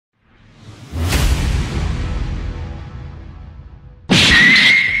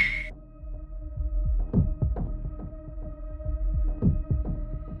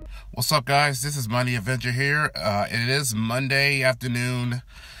What's up, guys? This is Money Avenger here. It is Monday afternoon,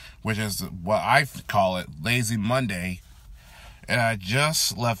 which is what I call it, Lazy Monday. And I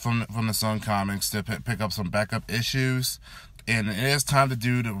just left from the Sun Comics to pick up some backup issues. And it is time to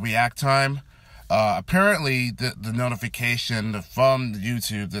do the react time. Apparently, the notification from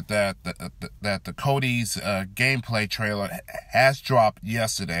YouTube that the Cody's gameplay trailer has dropped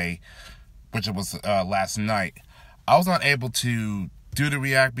yesterday, which it was last night. I was not able to do the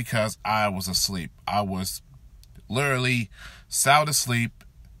react because I was asleep. I was literally sound asleep.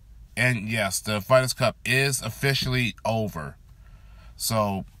 And yes, the Finals Cup is officially over.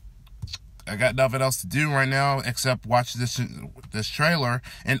 So I got nothing else to do right now except watch this trailer.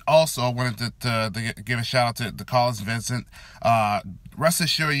 And also I wanted to give a shout out to Collins Vincent. Rest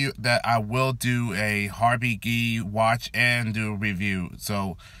assured you that I will do a Harvey Gee watch and do a review.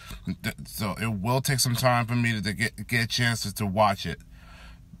 So it will take some time for me to get a chance to watch it.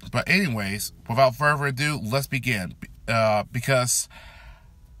 But anyways, without further ado, let's begin. Because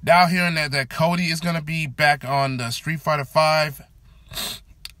now hearing that Cody is going to be back on the Street Fighter V,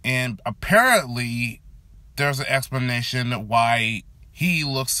 and apparently there's an explanation why he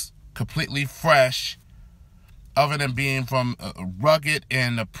looks completely fresh, other than being from rugged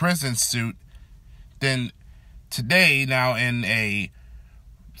in a prison suit, then today now in a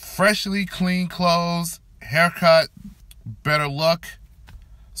freshly clean clothes, haircut, better look.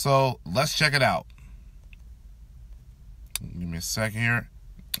 So let's check it out. Give me a second here.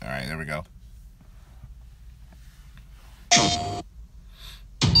 All right, there we go.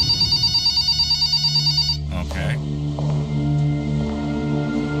 Okay.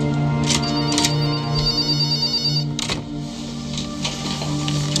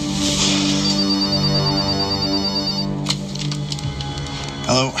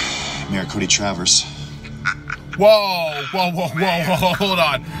 Hello, Mayor Cody Travers. Whoa, hold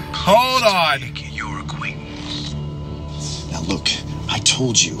on. Your acquaintance. Now look, I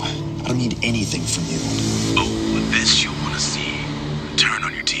told you, I don't need anything from you. Oh, but this you'll want to see. Turn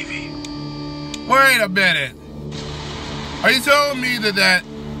on your TV. Wait a minute. Are you telling me that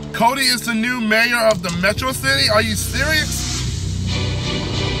Cody is the new mayor of the Metro City? Are you serious?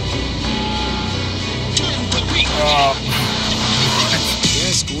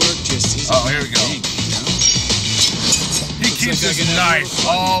 Oh, here we go. He keeps his knife.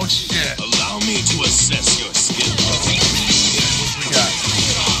 Oh, shit. Allow me to assess your skill. What we got?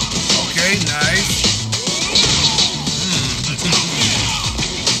 Okay, nice.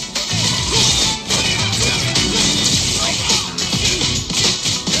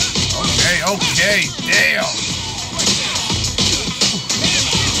 Okay, damn.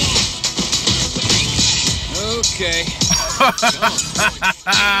 Okay.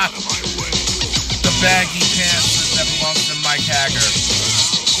 The baggy pants that belongs to Mike Hager.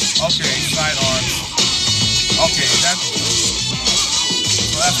 Okay, sidearms. Okay, that's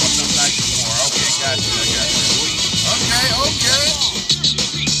what the knife is for. Okay, gotcha. Okay.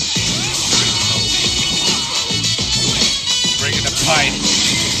 Bringing the pipe.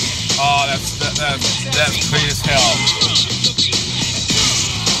 Oh, that's clean as hell.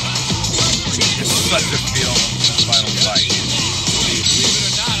 It's such a feel of the final fight.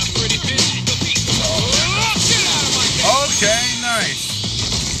 Okay, nice.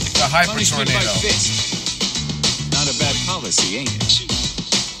 The hyper tornado. Not a bad policy, ain't it?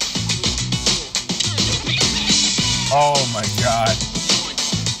 Oh my god.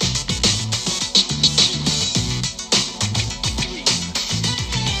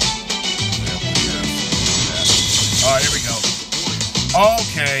 Oh, here we go.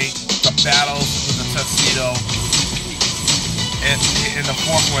 Okay, the battles with the tuxedo. And the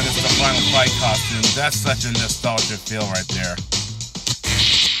fourth one is the final fight costume. That's such a nostalgia feel right there.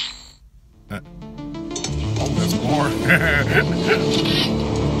 Oh, there's more.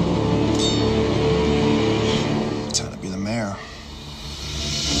 Time to be the mayor.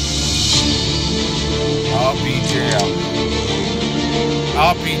 I'll be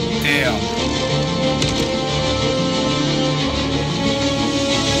damned.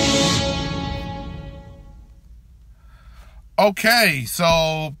 Okay,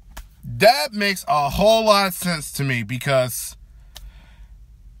 so that makes a whole lot of sense to me, because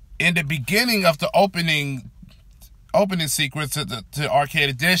in the beginning of the opening sequence to Arcade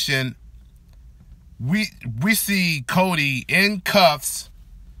Edition, we see Cody in cuffs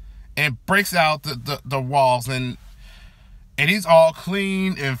and breaks out the walls, and he's all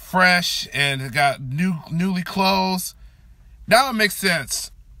clean and fresh and got newly clothes. Now it makes sense.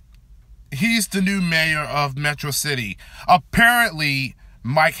 He's the new mayor of Metro City. Apparently,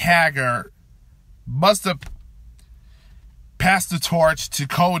 Mike Hager must have pass the torch to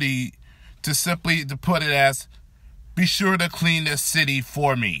Cody to simply to put it as, be sure to clean this city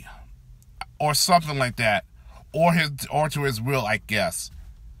for me, or something like that, or to his will, I guess.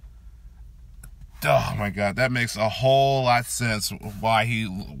 Oh my God, that makes a whole lot of sense. Why he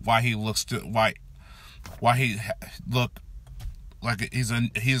look like he's a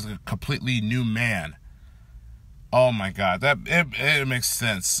completely new man. Oh my God, it makes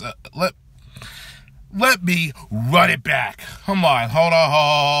sense. Let me run it back. Come on, hold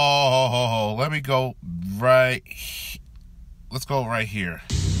on. Let me go right. Let's go right here. I'm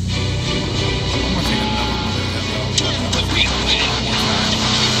gonna take another look at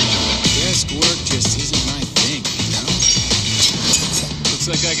Desk work just isn't my thing, you know?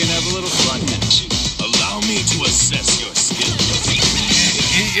 Looks like I can have a little fun now. Allow me to assess your skill.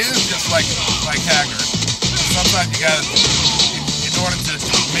 He is just like Hager. Sometimes you gotta, in order to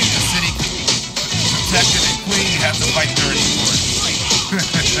make the city protected and clean, you have to fight dirty for it.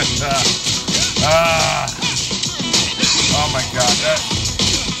 Oh my God,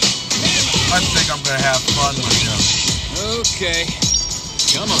 I think I'm gonna have fun with him. Okay,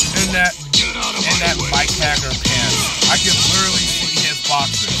 come on. In that Mike Hager pants, I can literally see his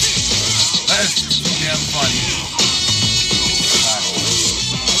boxers. That is too damn funny.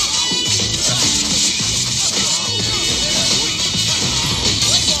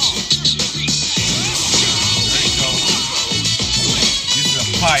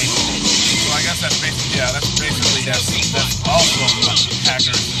 Pipe. So I guess that's basically that's also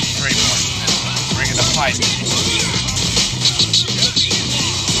Hacker's trademark. Bringing the pipe. Believe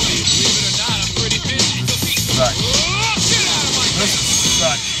it or not, I'm pretty busy. This is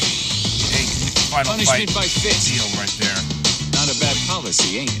such a final Punishment fight by fist deal right there. Not a bad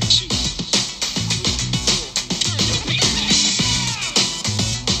policy, ain't it?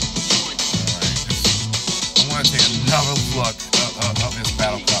 Alright, I want to take another look of this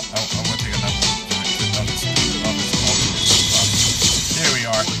battle cup. I want to take another look of this. There we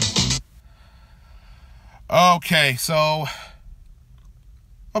are. Okay, so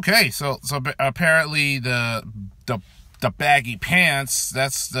apparently the baggy pants,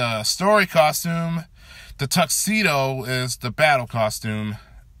 that's the story costume. The tuxedo is the battle costume.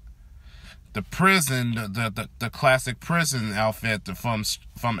 The prison, the classic prison outfit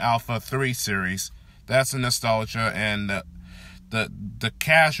from Alpha 3 series, that's a nostalgia, and the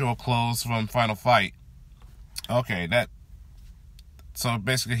casual clothes from Final Fight. Okay, so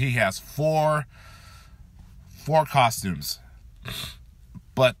basically he has four costumes,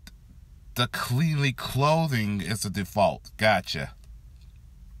 but the cleanly clothing is the default. Gotcha.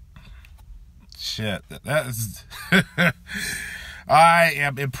 Shit, that is. I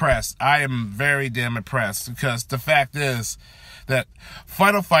am impressed. I am very damn impressed, because the fact is that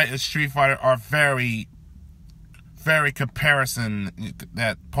Final Fight and Street Fighter are very, very comparison,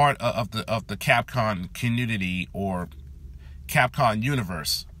 that part of the Capcom community or Capcom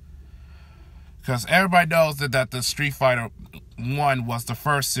universe. Because everybody knows that the Street Fighter 1 was the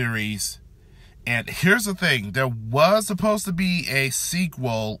first series. And here's the thing, there was supposed to be a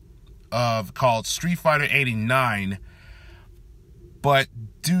sequel called Street Fighter 89, but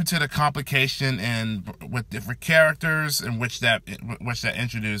due to the complication and with different characters in which that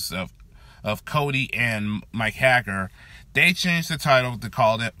introduced of Cody and Mike Hager, they changed the title to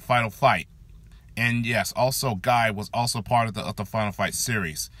call it Final Fight. And yes, also Guy was also part of the Final Fight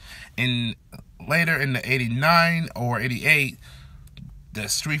series. Later in the 89 or 88, the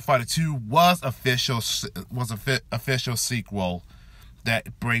Street Fighter 2 was official sequel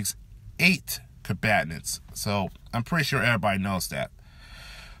that brings 8 combatants. So I'm pretty sure everybody knows that.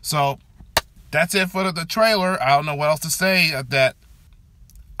 So that's it for the trailer. I don't know what else to say. That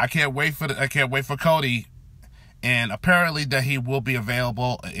I can't wait for Cody, and apparently that he will be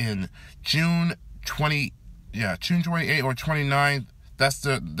available in June 28 or 29th. That's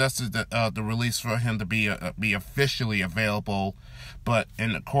the release for him to be officially available.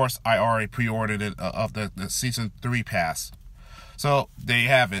 And of course I already pre-ordered it of the season 3 pass. So there you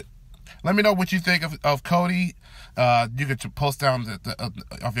have it. Let me know what you think of Cody. You can post down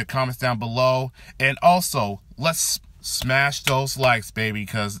of your comments down below, and also let's smash those likes, baby,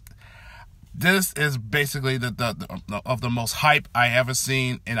 because this is basically the most hype I ever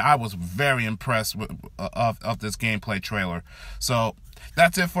seen, and I was very impressed of this gameplay trailer. So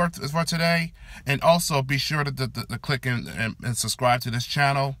that's it for today, and also be sure to click and subscribe to this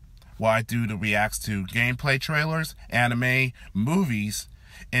channel while I do the reacts to gameplay trailers, anime, movies,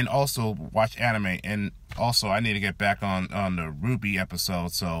 and also watch anime. And also I need to get back on the Ruby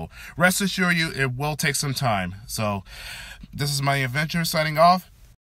episode, so rest assured it will take some time. So this is my adventure signing off.